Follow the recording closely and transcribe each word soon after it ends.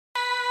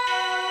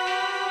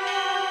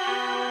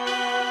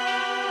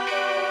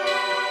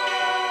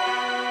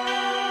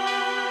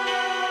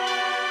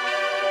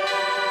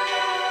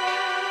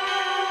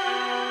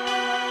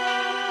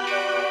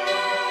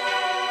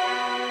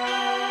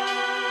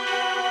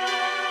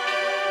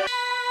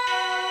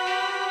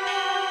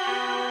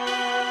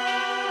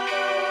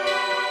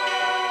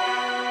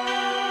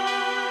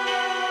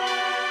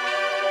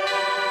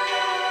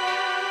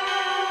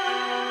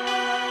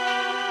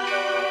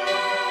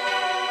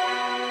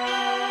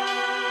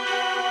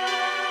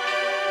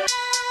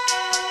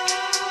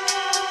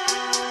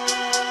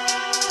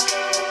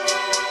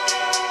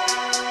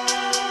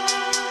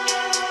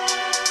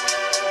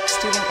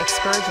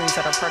excursions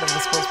that are part of the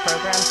school's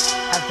program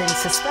have been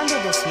suspended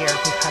this year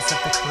because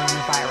of the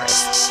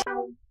coronavirus.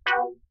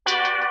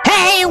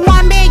 Hey,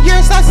 woman,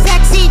 you're so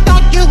sexy,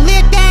 don't you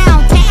live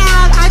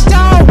downtown? I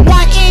don't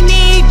want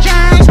any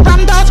germs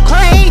from those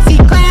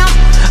crazy clowns.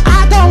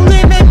 I don't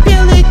live in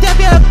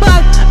Philadelphia,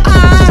 but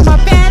I'm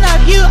a fan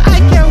of you.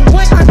 I can't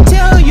wait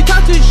until you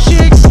come to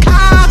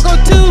Chicago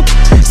to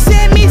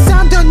send me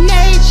some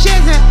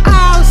donations and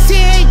I'll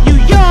send you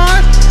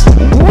yours.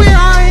 We're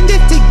all in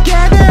this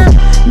together,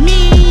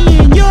 me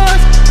and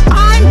yours.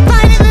 I'm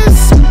fighting the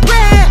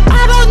spread.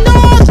 I don't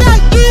know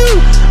about you.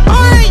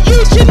 Aren't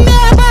you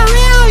Janelle?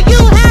 Burrell? You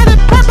had a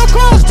purple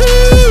cross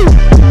too.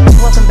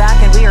 Welcome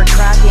back, and we are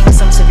tracking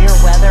some severe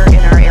weather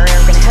in our area.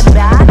 We're going to head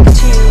back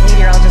to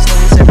meteorologist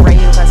Llarisa Abreu,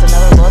 who has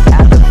another look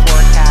at the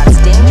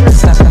forecast. Dangerous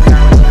stuff coming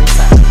our way,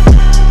 Llarisa.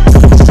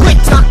 Quit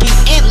talking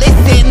and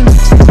listen.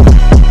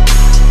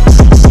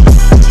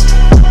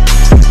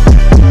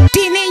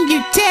 Didn't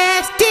you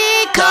test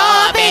it?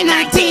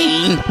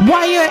 Covid-19.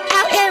 While you're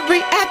out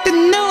every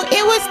afternoon,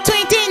 it was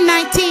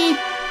 2019.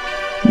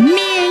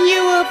 Me and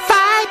you will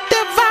fight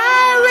the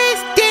virus.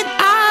 Then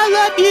I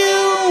love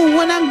you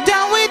when I'm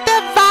done with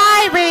the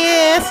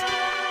virus.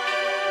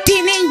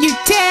 Didn't you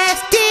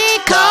test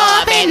it?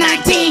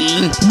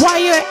 Covid-19. While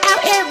you're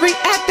out every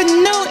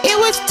afternoon, it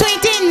was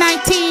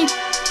 2019.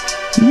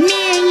 Me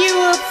and you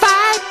will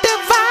fight the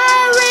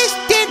virus.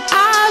 Then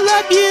I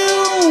love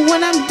you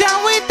when I'm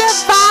done with the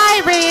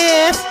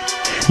virus.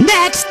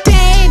 Next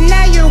day,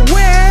 now you're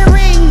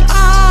wearing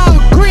all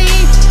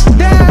green.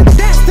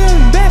 That's the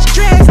best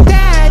dress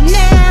that I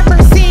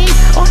never seen.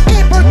 On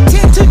April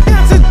 10,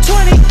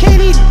 2020,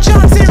 Katie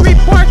Johnson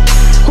report.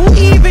 Who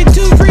even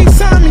do free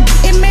summon?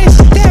 It makes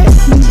that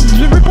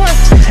report.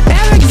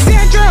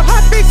 Alexandra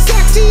Huffman,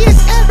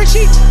 sexiest ever.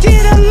 She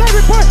did a live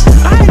report.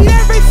 I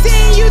never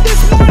seen you this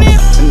morning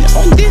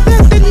on this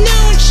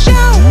afternoon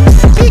show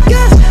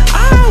because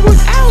I was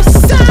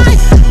outside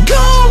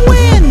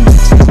going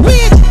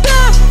with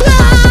the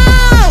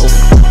flow.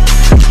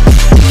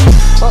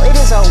 Well, it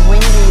is a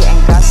windy and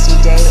gusty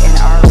day in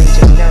our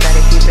region. We know that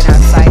if you've been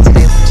outside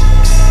today.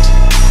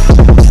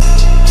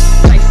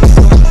 Icy storms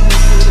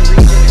moved through the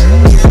region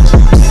earlier this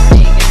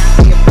morning, and as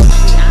we approach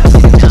the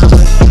afternoon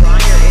hours,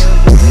 drier air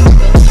will be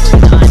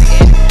filtering on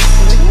in.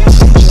 So we're going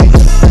to enjoy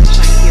some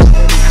sunshine here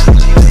for the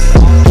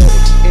afternoon,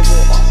 but it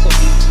will also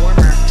be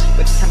warmer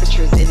with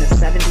temperatures in the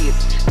 70s.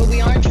 But we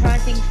are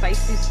tracking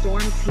feisty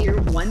storms here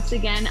once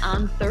again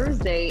on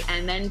Thursday,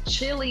 and then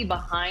chilly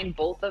behind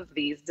both of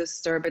these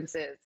disturbances.